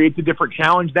that creates a different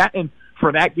challenge.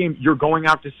 For that game, you're going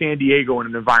out to San Diego in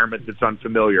an environment that's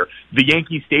unfamiliar. The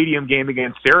Yankee Stadium game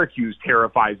against Syracuse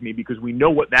terrifies me because we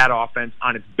know what that offense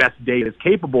on its best day is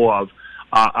capable of,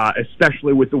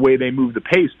 especially with the way they move the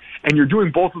pace. And you're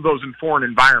doing both of those in foreign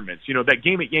environments. You know, that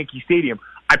game at Yankee Stadium,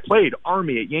 I played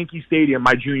Army at Yankee Stadium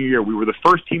my junior year. We were the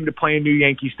first team to play in new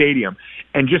Yankee Stadium.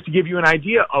 And just to give you an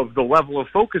idea of the level of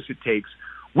focus it takes,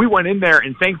 we went in there,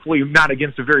 and thankfully not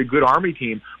against a very good Army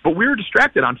team, but we were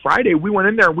distracted. On Friday, we went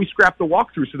in there and we scrapped the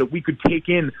walkthrough so that we could take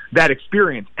in that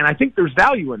experience. And I think there's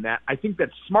value in that. I think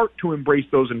that's smart to embrace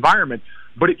those environments,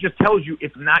 but it just tells you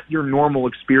it's not your normal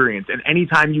experience. And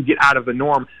anytime you get out of the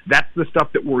norm, that's the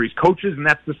stuff that worries coaches, and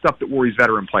that's the stuff that worries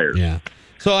veteran players. Yeah.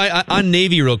 So on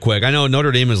Navy real quick, I know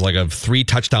Notre Dame is like a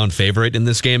 3-touchdown favorite in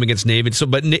this game against Navy.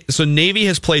 So Navy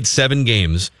has played 7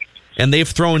 games, and they've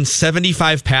thrown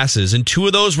 75 passes, and 2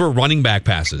 of those were running back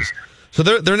passes. So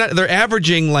they're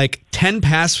averaging like 10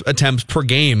 pass attempts per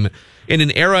game in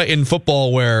an era in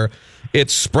football where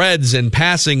it's spreads and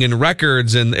passing and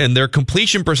records, and their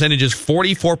completion percentage is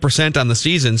 44% on the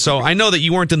season. So I know that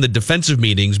you weren't in the defensive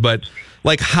meetings, but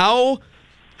like how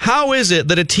is it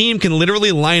that a team can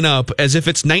literally line up as if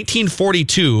it's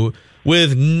 1942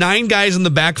 with 9 guys in the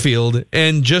backfield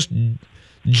and just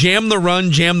jam the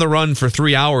run for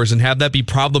 3 hours and have that be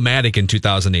problematic in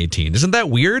 2018? Isn't that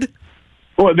weird?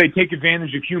 Well, they take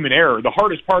advantage of human error. The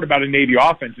hardest part about a Navy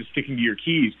offense is sticking to your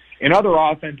keys. In other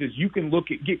offenses, you can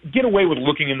get away with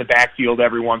looking in the backfield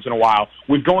every once in a while,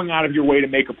 with going out of your way to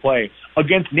make a play.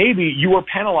 Against Navy, you are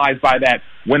penalized by that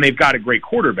when they've got a great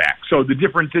quarterback. So the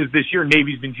difference is this year,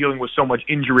 Navy's been dealing with so much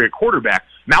injury at quarterback.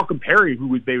 Malcolm Perry,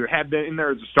 who they had in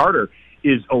there as a starter,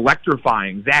 is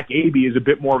electrifying. Zach Abey is a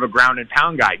bit more of a ground and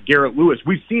pound guy. Garrett Lewis.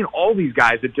 We've seen all these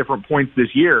guys at different points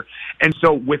this year. And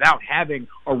so without having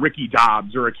a Ricky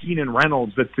Dobbs or a Keenan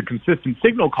Reynolds that's the consistent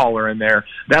signal caller in there,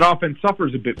 that offense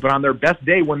suffers a bit. But on their best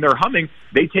day, when they're humming,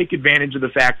 they take advantage of the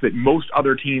fact that most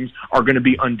other teams are going to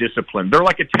be undisciplined. They're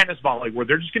like a tennis volley where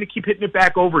they're just going to keep hitting it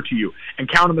back over to you and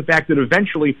count on the fact that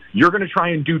eventually you're going to try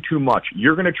and do too much.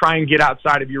 You're going to try and get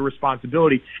outside of your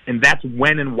responsibility, and that's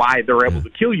when and why they're able to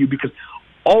kill you, because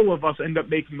all of us end up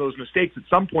making those mistakes at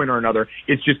some point or another.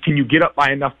 It's just, can you get up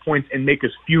by enough points and make as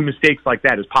few mistakes like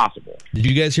that as possible? Did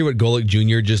you guys hear what Golick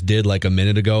Jr. just did like a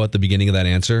minute ago at the beginning of that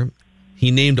answer? He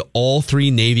named all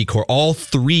three Navy quarterbacks.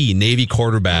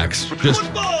 Just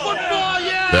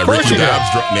that Ricky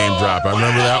Dobbs name drop. I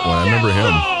remember that one. I remember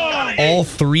him. All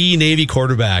 3 Navy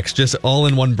quarterbacks, just all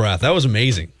in one breath. That was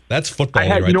amazing. That's football.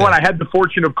 You know what? I had the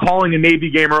fortune of calling a Navy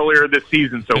game earlier this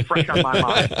season, so fresh on my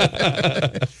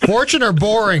mind. Fortune or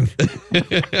boring?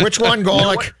 Which one,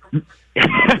 Golick?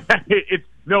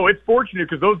 It's fortunate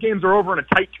because those games are over in a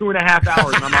tight 2.5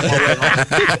 hours. And I'm on my way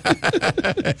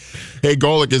home. Hey,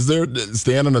 Golick,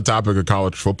 staying on the topic of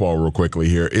college football real quickly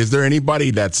here, is there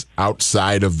anybody that's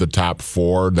outside of the top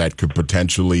 4 that could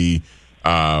potentially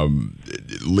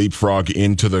leapfrog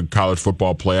into the college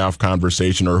football playoff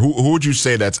conversation? Or who would you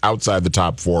say that's outside the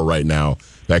top 4 right now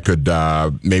that could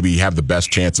maybe have the best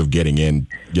chance of getting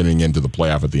into the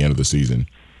playoff at the end of the season?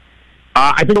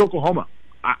 I think Oklahoma.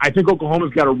 I think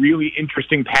Oklahoma's got a really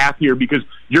interesting path here because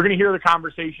you're going to hear the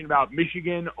conversation about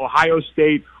Michigan, Ohio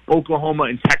State, Oklahoma,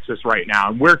 and Texas right now.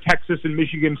 And where Texas and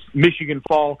Michigan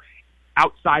fall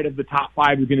outside of the top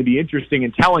 5 is going to be interesting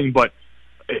and telling. But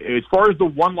as far as the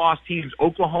one-loss teams,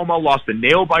 Oklahoma lost a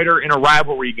nail-biter in a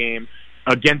rivalry game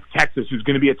against Texas, who's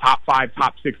going to be a top 5,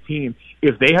 top 6 team.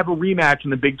 If they have a rematch in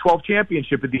the Big 12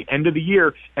 championship at the end of the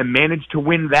year and manage to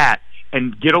win that,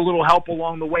 and get a little help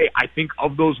along the way, I think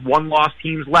of those one-loss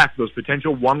teams left, those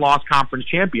potential one-loss conference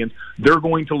champions, they're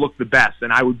going to look the best.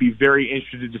 And I would be very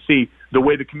interested to see the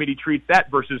way the committee treats that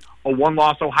versus a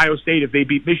one-loss Ohio State if they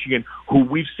beat Michigan, who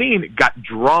we've seen got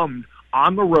drummed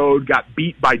on the road, got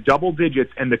beat by double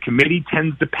digits, and the committee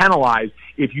tends to penalize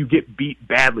if you get beat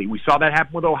badly. We saw that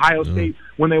happen with Ohio State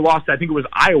when they lost, I think it was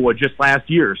Iowa just last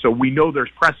year. So we know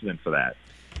there's precedent for that.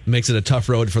 Makes it a tough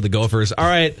road for the Gophers. All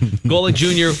right, Golick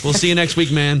Jr., we'll see you next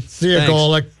week, man. See you,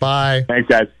 Golick. Bye. Thanks,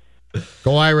 guys.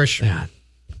 Go Irish. Man.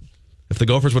 If the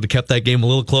Gophers would have kept that game a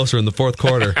little closer in the fourth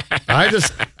quarter. I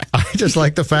just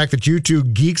like the fact that you two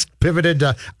geeks pivoted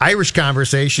to Irish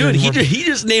conversation. Dude, he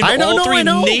just named all three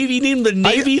Navy, named the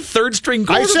Navy third-string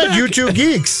quarterback. I said you two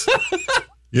geeks.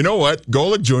 You know what?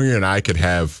 Golick Jr. and I could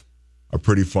have a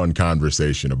pretty fun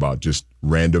conversation about just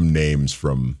random names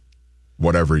from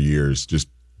whatever years. Just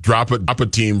drop a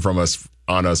team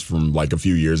on us from like a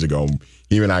few years ago.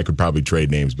 He and I could probably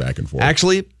trade names back and forth.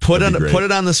 Actually, put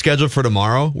it on the schedule for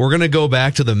tomorrow. We're going to go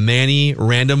back to the Manny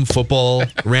random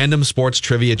sports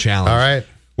trivia challenge. All right.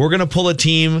 We're going to pull a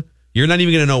team. You're not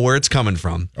even going to know where it's coming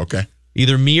from. Okay.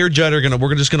 Either me or Judd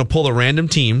we're just going to pull a random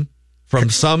team from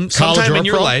sometime in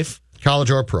your life. College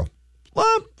or pro?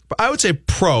 Well, I would say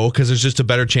pro because there's just a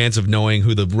better chance of knowing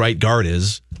who the right guard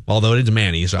is. Although it's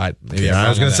Manny, so I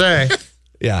was going to say.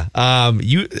 Yeah.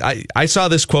 I saw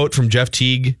this quote from Jeff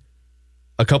Teague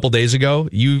a couple days ago.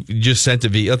 You just sent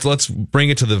it. Let's bring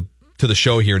it to the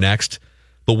show here next.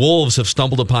 The Wolves have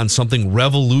stumbled upon something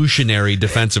revolutionary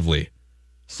defensively.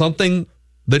 Something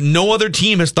that no other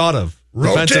team has thought of.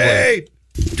 Rotate!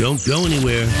 Don't go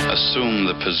anywhere. Assume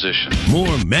the position.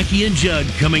 More Mackey and Judd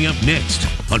coming up next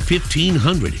on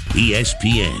 1500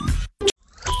 ESPN.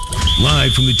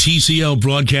 Live from the TCL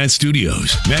broadcast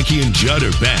studios, Mackey and Judd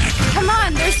are back. Come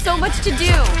on, there's so much to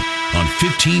do. On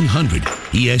 1500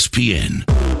 ESPN.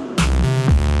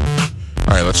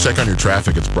 All right, let's check on your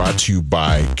traffic. It's brought to you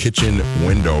by Kitchen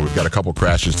Window. We've got a couple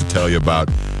crashes to tell you about.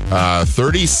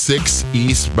 36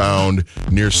 eastbound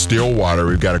near Stillwater.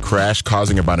 We've got a crash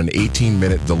causing about an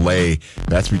 18-minute delay.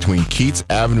 That's between Keats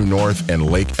Avenue North and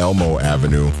Lake Elmo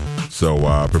Avenue.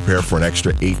 So prepare for an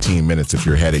extra 18 minutes if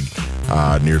you're heading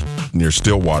near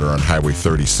Stillwater on Highway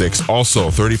 36. Also,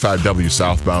 35W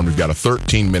southbound, we've got a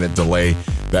 13-minute delay.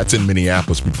 That's in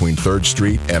Minneapolis between 3rd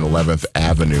Street and 11th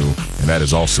Avenue, and that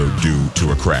is also due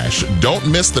to a crash. Don't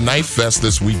miss the Knife Fest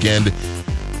this weekend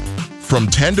from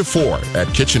 10 to 4 at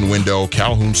Kitchen Window,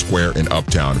 Calhoun Square in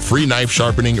Uptown. Free knife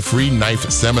sharpening, free knife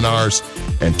seminars,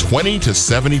 and 20 to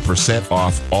 70%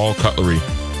 off all cutlery.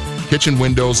 Kitchen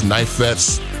Windows Knife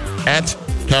Fest at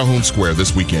Calhoun Square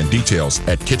this weekend. Details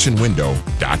at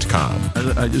kitchenwindow.com.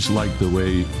 I just like the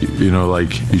way,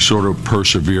 he sort of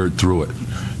persevered through it,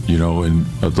 and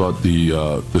I thought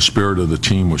the spirit of the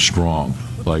team was strong.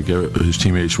 Like his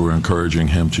teammates were encouraging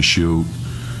him to shoot,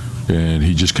 and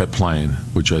he just kept playing,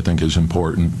 which I think is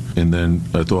important. And then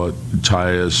I thought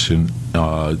Tyus and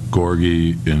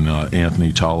Gorgie and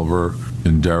Anthony Tolliver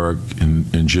and Derek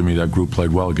and Jimmy, that group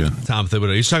played well again. Tom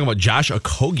Thibodeau, he's talking about Josh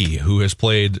Okogie, who has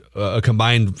played a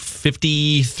combined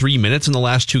 53 minutes in the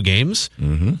last 2 games.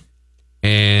 Mm-hmm.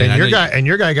 And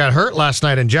your guy got hurt last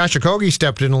night, and Josh Okogie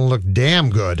stepped in and looked damn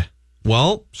good.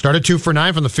 Well, started 2 for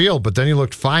 9 from the field, but then he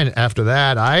looked fine after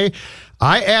that. I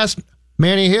asked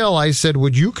Manny Hill, I said,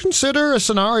 would you consider a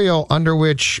scenario under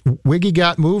which Wiggy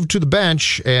got moved to the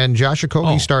bench and Josh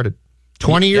Okogie started?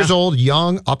 20 years old,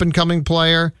 young, up-and-coming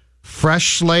player,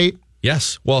 fresh slate.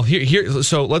 Yes. Well, here.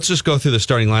 So let's just go through the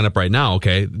starting lineup right now,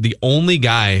 okay? The only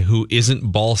guy who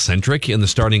isn't ball-centric in the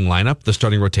starting lineup, the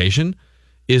starting rotation,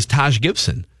 is Taj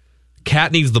Gibson.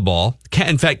 Cat needs the ball.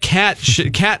 In fact, Cat,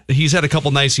 he's had a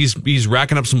couple nice. He's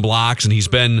racking up some blocks, and he's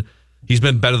been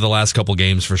better the last couple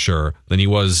games for sure than he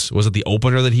was. Was it the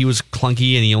opener that he was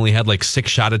clunky and he only had like 6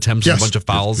 shot attempts and a bunch of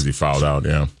fouls? Because he fouled out,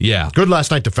 Yeah. Good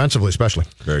last night defensively, especially.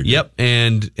 Very good. Yep,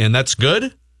 and that's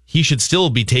good. He should still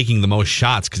be taking the most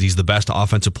shots because he's the best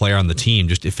offensive player on the team,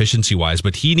 just efficiency-wise.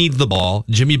 But he needs the ball.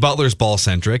 Jimmy Butler's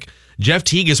ball-centric. Jeff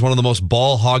Teague is one of the most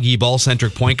ball-hoggy,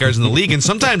 ball-centric point guards in the league. And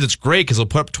sometimes it's great because he'll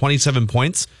put up 27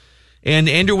 points. And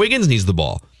Andrew Wiggins needs the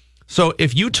ball. So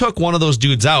if you took one of those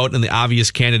dudes out, and the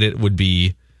obvious candidate would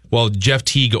be, well, Jeff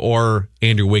Teague or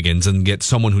Andrew Wiggins, and get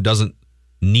someone who doesn't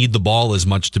need the ball as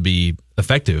much to be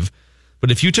effective.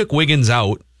 But if you took Wiggins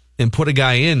out and put a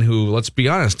guy in who, let's be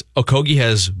honest, Okogie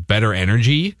has better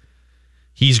energy.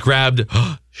 He's grabbed,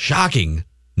 shocking,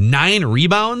 9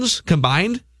 rebounds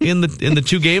combined in the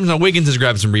 2 games. Now, Wiggins has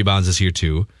grabbed some rebounds this year,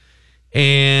 too.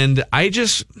 And I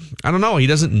don't know. He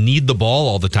doesn't need the ball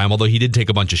all the time, although he did take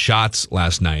a bunch of shots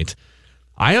last night.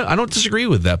 I don't disagree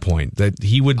with that point, that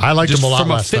he would, I liked him a lot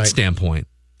from a last fit night. standpoint.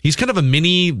 He's kind of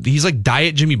he's like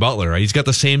diet Jimmy Butler, right? He's got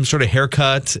the same sort of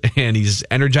haircut, and he's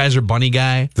Energizer Bunny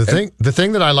guy. The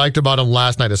thing that I liked about him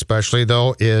last night, especially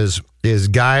though, is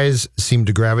guys seem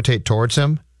to gravitate towards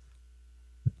him.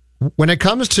 When it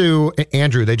comes to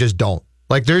Andrew, they just don't.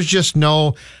 Like, there's just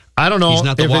no. I don't know. He's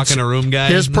not the if walk it's in a room guy.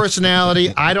 His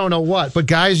personality, I don't know what, but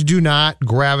guys do not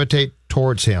gravitate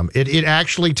towards him. It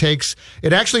actually takes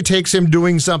him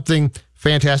doing something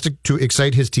fantastic to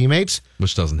excite his teammates,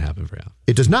 which doesn't happen for him.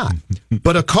 It does not.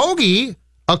 But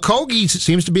Okogie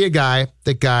seems to be a guy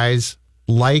that guys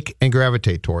like and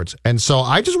gravitate towards. And so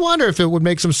I just wonder if it would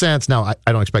make some sense. Now,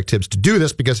 I don't expect Tibbs to do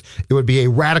this because it would be a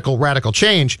radical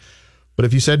change. But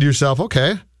if you said to yourself,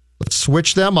 okay, let's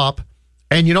switch them up.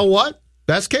 And you know what?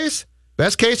 Best case,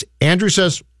 Andrew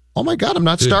says, oh my God, I'm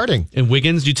not starting. And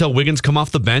Wiggins, do you tell Wiggins come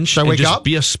off the bench and just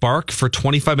be a spark for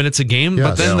 25 minutes a game?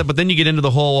 Yes. But then you get into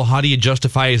the whole, how do you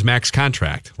justify his max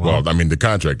contract? Well, I mean, the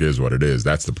contract is what it is.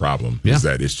 That's the problem. Yeah. Is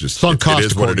that it's just it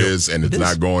is what it is, and it's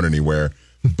not going anywhere.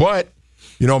 But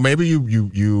maybe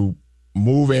you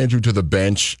move Andrew to the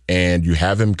bench and you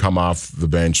have him come off the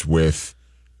bench with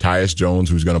Tyus Jones,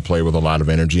 who's going to play with a lot of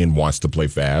energy and wants to play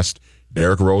fast.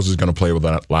 Derrick Rose is going to play with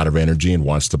a lot of energy and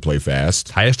wants to play fast.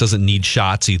 Tyus doesn't need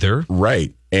shots either.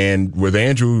 Right. And with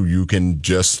Andrew, you can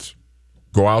just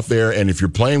go out there, and if you're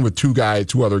playing with two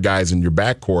other guys in your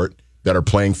backcourt that are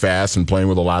playing fast and playing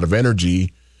with a lot of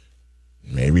energy,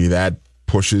 maybe that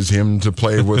pushes him to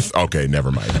play with. Okay,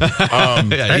 never mind.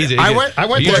 I went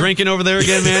Are you there. drinking over there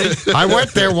again, man? I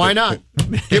went there. Why not?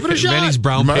 Give it a shot. Manny's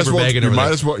brown You paper bagging over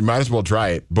there. you might as well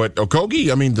try it. But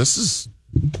Okogie, I mean, this is.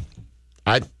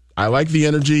 I like the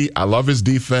energy. I love his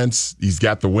defense. He's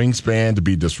got the wingspan to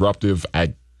be disruptive.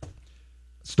 I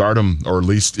start him, or at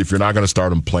least if you're not going to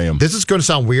start him, play him. This is going to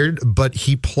sound weird, but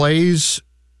he plays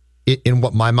in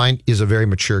what my mind is a very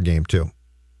mature game too.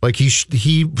 Like he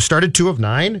started 2 of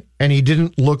 9, and he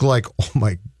didn't look like, oh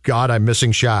my God, I'm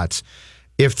missing shots.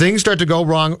 If things start to go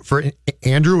wrong for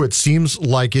Andrew, it seems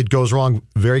like it goes wrong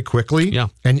very quickly. Yeah.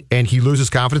 And he loses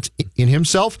confidence in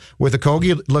himself. With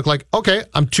Okogie, it looked like, okay,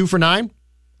 I'm 2 for 9.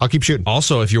 I'll keep shooting.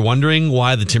 Also, if you're wondering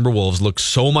why the Timberwolves look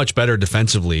so much better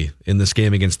defensively in this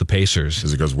game against the Pacers,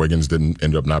 is it because Wiggins didn't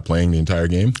end up not playing the entire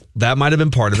game? That might have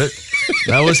been part of it.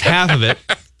 That was half of it.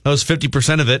 That was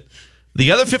 50% of it.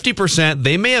 The other 50%,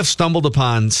 they may have stumbled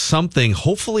upon something.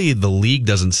 Hopefully the league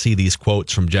doesn't see these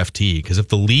quotes from Jeff Teague, because if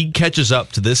the league catches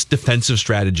up to this defensive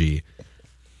strategy,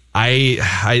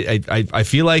 I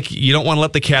feel like you don't want to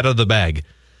let the cat out of the bag.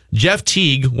 Jeff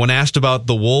Teague, when asked about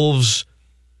the Wolves'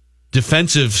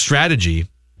 defensive strategy,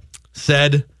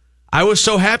 said, I was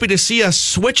so happy to see us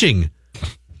switching.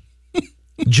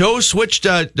 Joe switched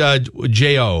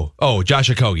J.O. Oh, Josh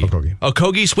Okogie.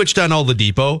 Okogie switched on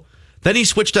Oladipo. Then he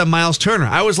switched on Miles Turner.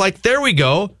 I was like, there we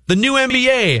go. The new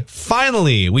NBA.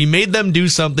 Finally, we made them do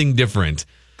something different.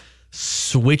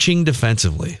 Switching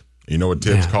defensively. You know what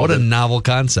Tibbs called it? What a novel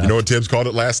concept. You know what Tibbs called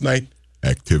it last night?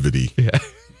 Activity. Yeah.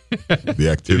 The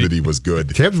activity was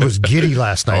good. Tibbs was giddy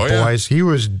last night, boys. He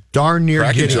was darn near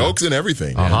cracking giddy. Jokes and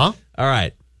everything. Uh-huh. All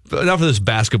right. Enough of this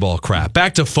basketball crap.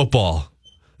 Back to football.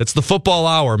 It's the football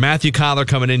hour. Matthew Collar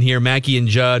coming in here. Mackey and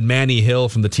Judd. Manny Hill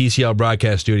from the TCL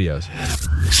Broadcast Studios.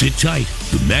 Sit tight.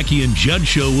 The Mackey and Judd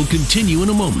Show will continue in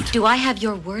a moment. Do I have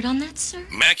your word on that, sir?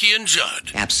 Mackey and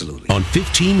Judd. Absolutely. On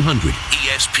 1500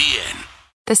 ESPN.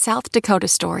 The South Dakota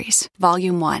Stories,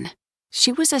 Volume 1.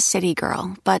 She was a city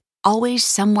girl, but always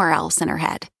somewhere else in her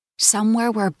head. Somewhere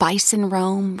where bison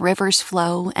roam, rivers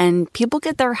flow, and people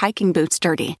get their hiking boots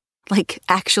dirty. Like,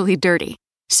 actually dirty.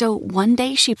 So one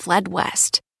day she fled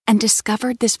west and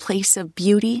discovered this place of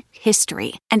beauty,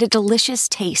 history, and a delicious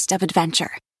taste of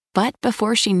adventure. But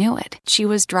before she knew it, she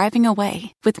was driving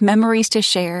away with memories to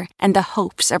share and the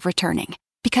hopes of returning.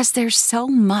 Because there's so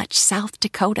much South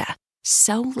Dakota,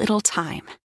 so little time.